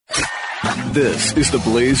This is the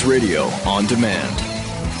Blaze Radio on demand.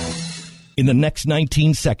 In the next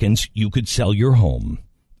 19 seconds, you could sell your home.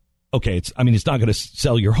 Okay, it's not going to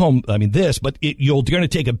sell your home, but you're going to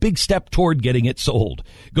take a big step toward getting it sold.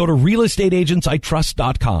 Go to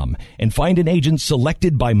realestateagentsitrust.com and find an agent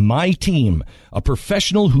selected by my team, a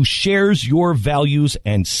professional who shares your values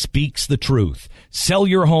and speaks the truth. Sell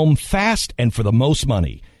your home fast and for the most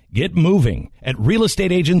money. Get moving at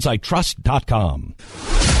realestateagentsitrust.com.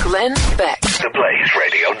 Glenn Beck. The Blaze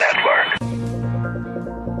Radio Network.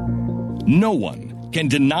 No one can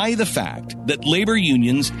deny the fact that labor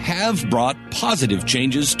unions have brought positive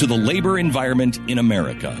changes to the labor environment in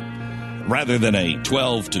America. Rather than a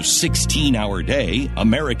 12 to 16-hour day,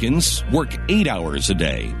 Americans work 8 hours a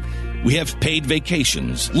day. We have paid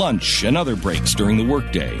vacations, lunch, and other breaks during the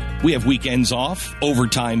workday. We have weekends off,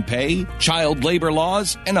 overtime pay, child labor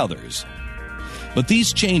laws, and others. But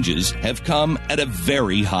these changes have come at a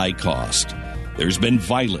very high cost. There's been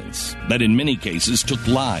violence that in many cases took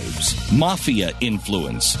lives, mafia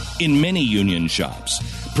influence in many union shops.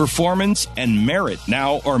 Performance and merit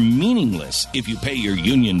now are meaningless if you pay your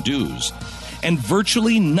union dues. And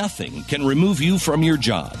virtually nothing can remove you from your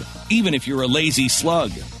job, even if you're a lazy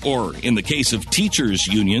slug, or in the case of teachers'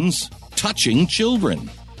 unions, touching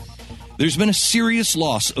children. There's been a serious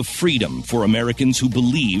loss of freedom for Americans who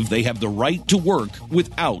believe they have the right to work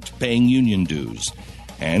without paying union dues.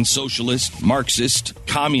 And socialist, Marxist,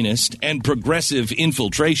 communist, and progressive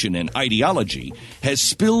infiltration and ideology has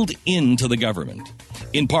spilled into the government,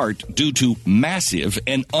 in part due to massive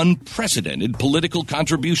and unprecedented political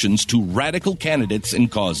contributions to radical candidates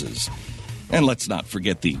and causes. And let's not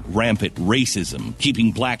forget the rampant racism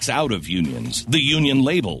keeping blacks out of unions, the union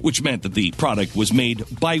label, which meant that the product was made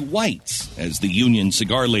by whites, as the union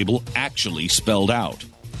cigar label actually spelled out,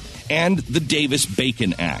 and the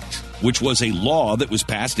Davis-Bacon Act, which was a law that was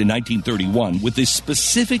passed in 1931 with the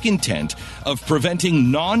specific intent of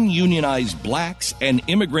preventing non-unionized blacks and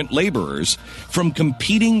immigrant laborers from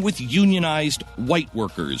competing with unionized white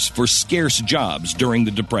workers for scarce jobs during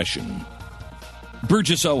the Depression.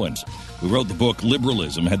 Burgess Owens, who wrote the book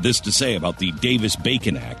Liberalism, had this to say about the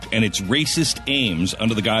Davis-Bacon Act and its racist aims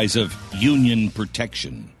under the guise of union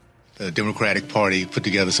protection. The Democratic Party put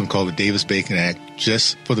together something called the Davis-Bacon Act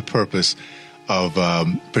just for the purpose of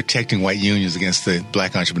protecting white unions against the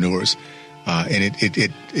black entrepreneurs. And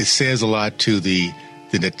it says a lot to the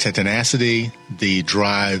tenacity, the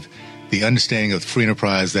drive, the understanding of free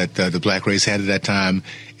enterprise that the black race had at that time,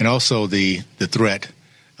 and also the threat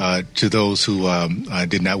to those who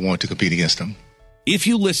did not want to compete against them. If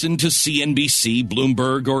you listen to CNBC,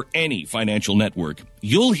 Bloomberg, or any financial network,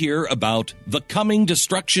 you'll hear about the coming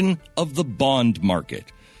destruction of the bond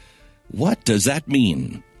market. What does that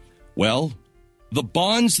mean? Well, the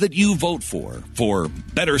bonds that you vote for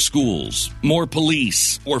better schools, more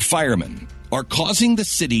police, or firemen, are causing the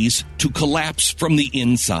cities to collapse from the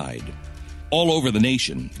inside. All over the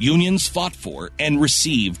nation, unions fought for and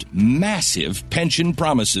received massive pension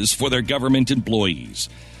promises for their government employees.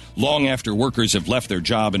 Long after workers have left their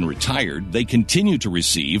job and retired, they continue to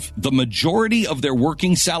receive the majority of their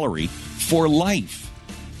working salary for life.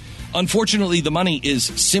 Unfortunately, the money is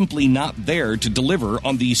simply not there to deliver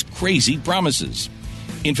on these crazy promises.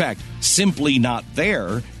 In fact, simply not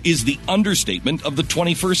there is the understatement of the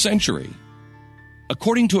 21st century.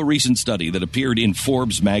 According to a recent study that appeared in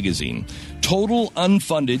Forbes magazine, total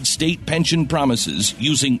unfunded state pension promises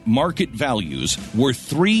using market values were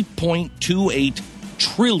 $3.28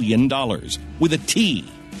 trillion with a T.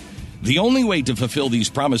 The only way to fulfill these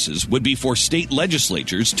promises would be for state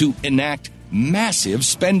legislatures to enact massive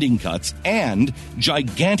spending cuts and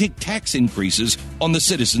gigantic tax increases on the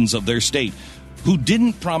citizens of their state, who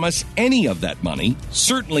didn't promise any of that money,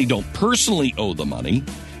 certainly don't personally owe the money,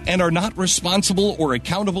 and are not responsible or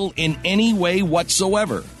accountable in any way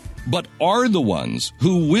whatsoever, but are the ones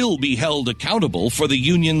who will be held accountable for the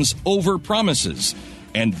union's overpromises.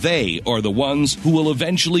 And they are the ones who will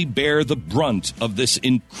eventually bear the brunt of this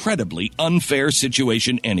incredibly unfair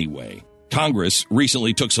situation anyway. Congress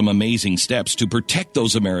recently took some amazing steps to protect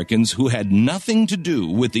those Americans who had nothing to do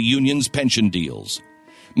with the union's pension deals.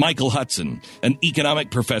 Michael Hudson, an economic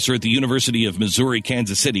professor at the University of Missouri,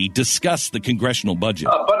 Kansas City, discussed the congressional budget.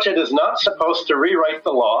 A budget is not supposed to rewrite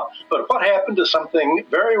the law, but what happened to something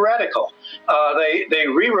very radical? They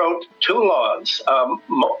rewrote two laws.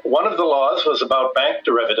 One of the laws was about bank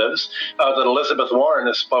derivatives that Elizabeth Warren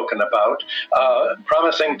has spoken about,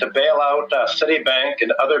 promising to bail out Citibank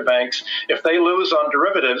and other banks. If they lose on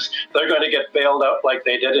derivatives, they're going to get bailed out like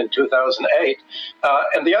they did in 2008.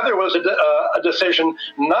 And the other was a decision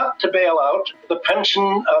not to bail out the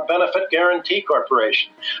Pension Benefit Guarantee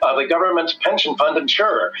Corporation, the government's pension fund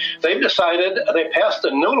insurer. They've decided, they passed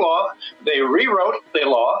a new law, they rewrote the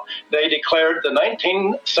law, they declared the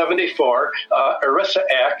 1974 ERISA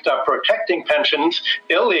Act protecting pensions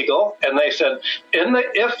illegal, and they said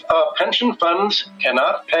if pension funds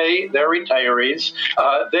cannot pay their retirees,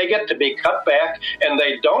 they get to be cut back, and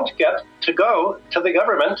they don't get to go to the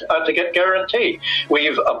government to get guarantee.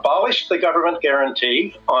 We've abolished the government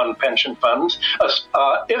guarantee on pension funds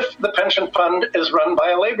if the pension fund is run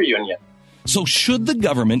by a labor union. So should the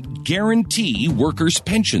government guarantee workers'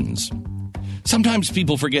 pensions? Sometimes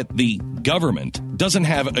people forget the government doesn't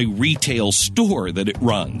have a retail store that it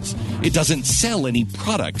runs. It doesn't sell any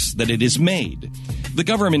products that it has made. The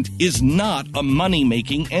government is not a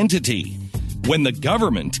money-making entity. When the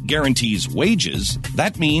government guarantees wages,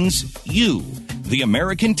 that means you, the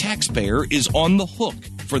American taxpayer, is on the hook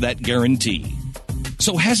for that guarantee.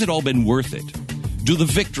 So has it all been worth it? Do the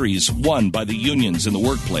victories won by the unions in the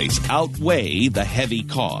workplace outweigh the heavy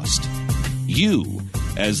cost? You,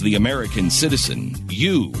 as the American citizen,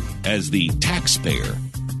 you, as the taxpayer,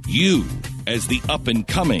 you, as the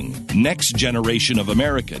up-and-coming next generation of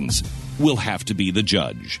Americans, will have to be the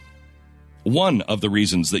judge. One of the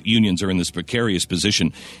reasons that unions are in this precarious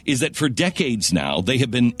position is that for decades now, they have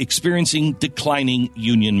been experiencing declining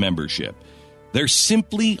union membership. There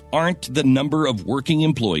simply aren't the number of working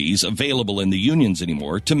employees available in the unions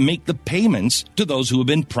anymore to make the payments to those who have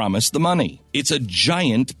been promised the money. It's a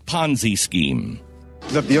giant Ponzi scheme.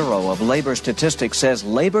 The Bureau of Labor Statistics says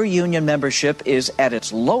labor union membership is at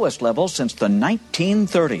its lowest level since the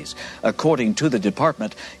 1930s. According to the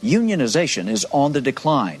department, unionization is on the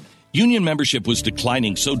decline. Union membership was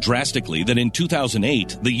declining so drastically that in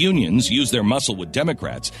 2008, the unions used their muscle with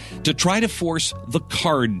Democrats to try to force the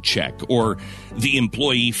card check, or the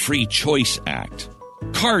Employee Free Choice Act.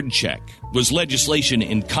 Card check was legislation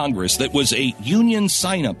in Congress that was a union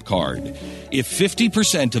sign-up card. If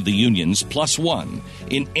 50% of the unions plus one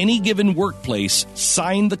in any given workplace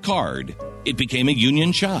signed the card, it became a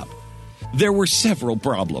union shop. There were several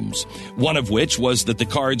problems, one of which was that the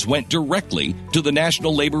cards went directly to the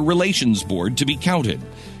National Labor Relations Board to be counted.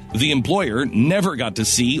 The employer never got to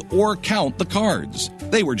see or count the cards.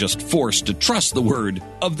 They were just forced to trust the word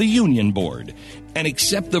of the union board and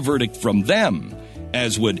accept the verdict from them,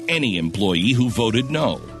 as would any employee who voted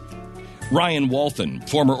no. Ryan Walton,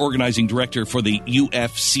 former organizing director for the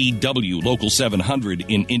UFCW Local 700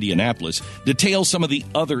 in Indianapolis, details some of the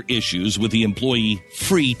other issues with the Employee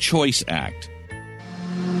Free Choice Act.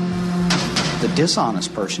 The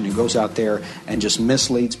dishonest person who goes out there and just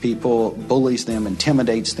misleads people, bullies them,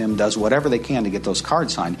 intimidates them, does whatever they can to get those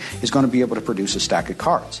cards signed, is going to be able to produce a stack of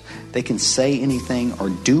cards. They can say anything or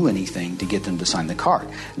do anything to get them to sign the card.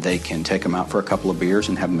 They can take them out for a couple of beers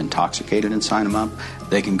and have them intoxicated and sign them up.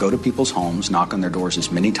 They can go to people's homes, knock on their doors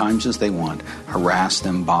as many times as they want, harass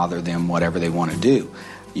them, bother them, whatever they want to do.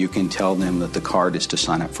 You can tell them that the card is to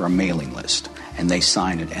sign up for a mailing list, and they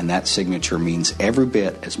sign it, and that signature means every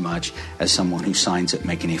bit as much as someone who signs it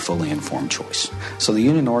making a fully informed choice. So the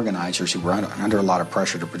union organizers who were under a lot of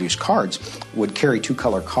pressure to produce cards would carry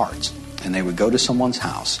two-color cards, and they would go to someone's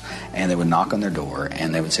house, and they would knock on their door,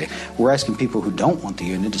 and they would say, we're asking people who don't want the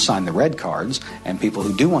union to sign the red cards, and people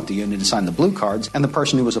who do want the union to sign the blue cards, and the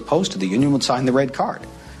person who was opposed to the union would sign the red card.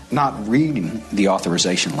 Not reading the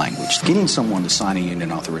authorization language. Getting someone to sign a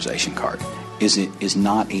union authorization card is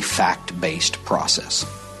not a fact-based process.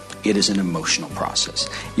 It is an emotional process.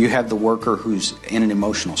 You have the worker who's in an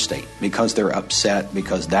emotional state because they're upset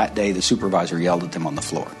because that day the supervisor yelled at them on the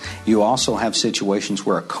floor. You also have situations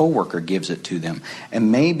where a coworker gives it to them,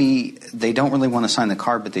 and maybe they don't really want to sign the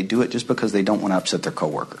card, but they do it just because they don't want to upset their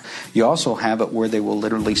coworker. You also have it where they will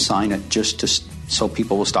literally sign it just so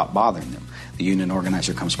people will stop bothering them. The union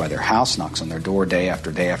organizer comes by their house, knocks on their door day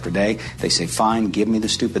after day after day. They say, fine, give me the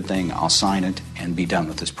stupid thing, I'll sign it, and be done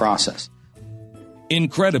with this process.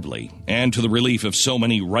 Incredibly, and to the relief of so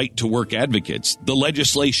many right-to-work advocates, the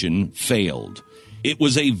legislation failed. It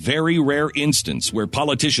was a very rare instance where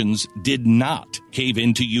politicians did not cave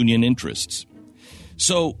into union interests.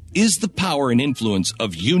 So, is the power and influence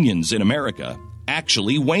of unions in America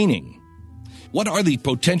actually waning? What are the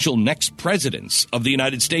potential next presidents of the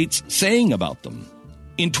United States saying about them?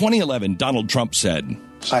 In 2011, Donald Trump said,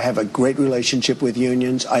 I have a great relationship with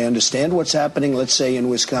unions. I understand what's happening, let's say, in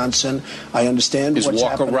Wisconsin. I understand what's happening.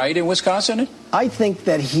 Is Walker right in Wisconsin? I think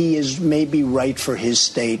that he is maybe right for his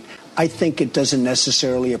state, I think it doesn't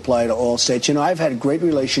necessarily apply to all states. You know, I've had a great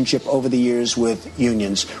relationship over the years with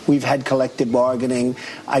unions. We've had collective bargaining.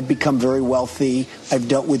 I've become very wealthy. I've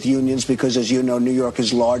dealt with unions because, as you know, New York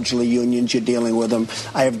is largely unions. You're dealing with them.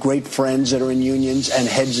 I have great friends that are in unions and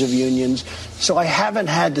heads of unions. So I haven't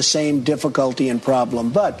had the same difficulty and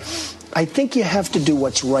problem. But I think you have to do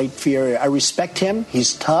what's right for your area. I respect him.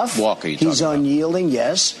 He's tough. Walker, he's unyielding.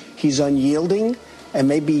 Yes, he's unyielding. And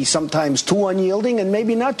maybe sometimes too unyielding and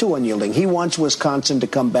maybe not too unyielding. He wants Wisconsin to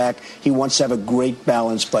come back. He wants to have a great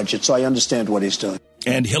balanced budget. So I understand what he's doing.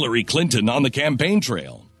 And Hillary Clinton on the campaign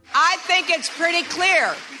trail. I think it's pretty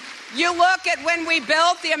clear. You look at when we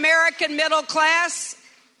built the American middle class,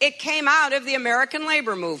 it came out of the American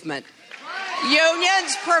labor movement.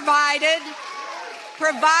 Unions provided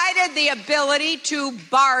the ability to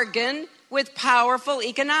bargain with powerful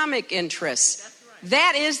economic interests.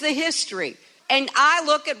 That is the history. And I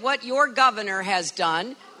look at what your governor has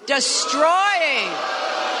done, destroying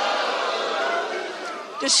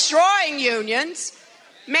unions,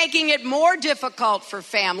 making it more difficult for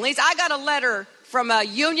families. I got a letter from a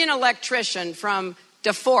union electrician from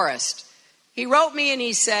DeForest. He wrote me and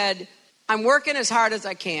he said, I'm working as hard as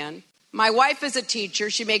I can. My wife is a teacher.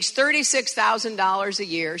 She makes $36,000 a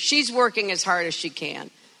year. She's working as hard as she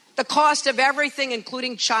can. The cost of everything,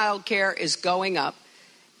 including childcare, is going up.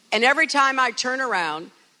 And every time I turn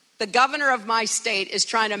around, the governor of my state is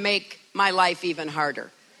trying to make my life even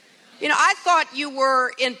harder. You know, I thought you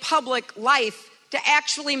were in public life to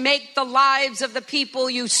actually make the lives of the people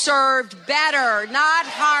you served better, not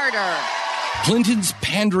harder. Clinton's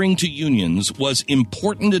pandering to unions was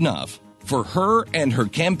important enough for her and her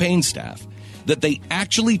campaign staff that they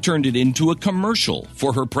actually turned it into a commercial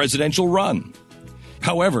for her presidential run.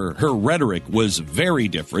 However, her rhetoric was very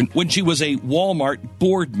different when she was a Walmart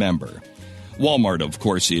board member. Walmart, of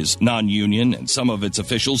course, is non-union, and some of its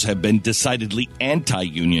officials have been decidedly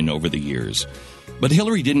anti-union over the years. But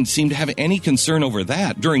Hillary didn't seem to have any concern over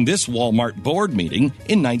that during this Walmart board meeting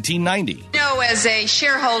in 1990. You know, as a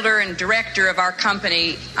shareholder and director of our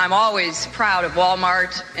company, I'm always proud of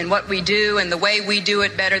Walmart and what we do and the way we do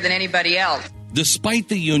it better than anybody else. Despite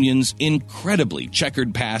the union's incredibly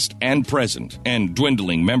checkered past and present and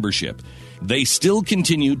dwindling membership, they still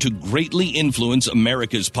continue to greatly influence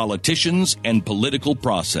America's politicians and political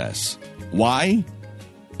process. Why?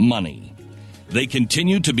 Money. They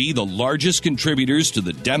continue to be the largest contributors to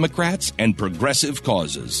the Democrats and progressive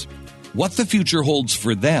causes. What the future holds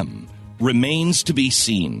for them remains to be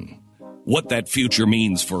seen. What that future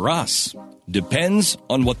means for us depends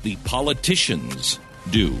on what the politicians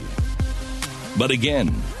do. But again,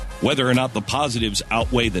 whether or not the positives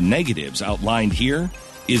outweigh the negatives outlined here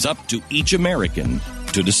is up to each American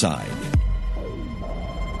to decide.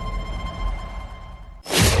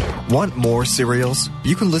 Want more serials?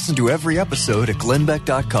 You can listen to every episode at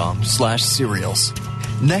glennbeck.com/serials.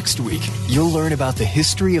 Next week, you'll learn about the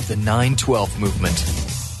history of the 9/12 movement.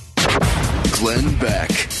 Glenn Beck.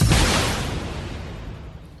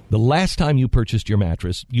 The last time you purchased your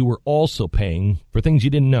mattress, you were also paying for things you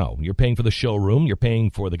didn't know. You're paying for the showroom, you're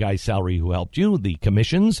paying for the guy's salary who helped you, the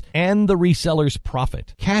commissions, and the reseller's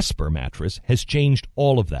profit. Casper Mattress has changed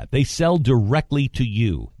all of that. They sell directly to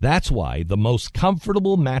you. That's why the most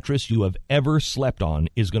comfortable mattress you have ever slept on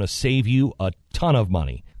is going to save you a ton of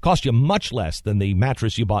money. Cost you much less than the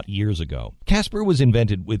mattress you bought years ago. Casper was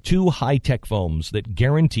invented with 2 high-tech foams that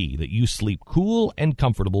guarantee that you sleep cool and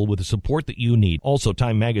comfortable with the support that you need. Also,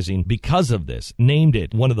 Time Magazine, because of this, named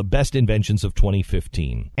it one of the best inventions of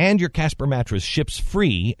 2015. And your Casper mattress ships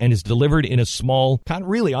free and is delivered in a small,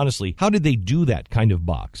 really honestly, how did they do that kind of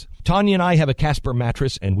box? Tanya and I have a Casper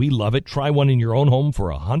mattress, and we love it. Try one in your own home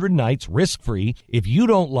for 100 nights, risk-free. If you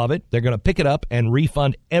don't love it, they're going to pick it up and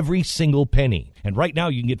refund every single penny. And right now,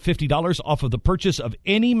 you can get $50 off of the purchase of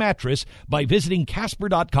any mattress by visiting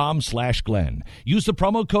Casper.com/Glenn. Use the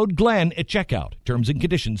promo code Glenn at checkout. Terms and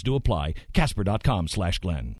conditions do apply. Casper.com/Glenn.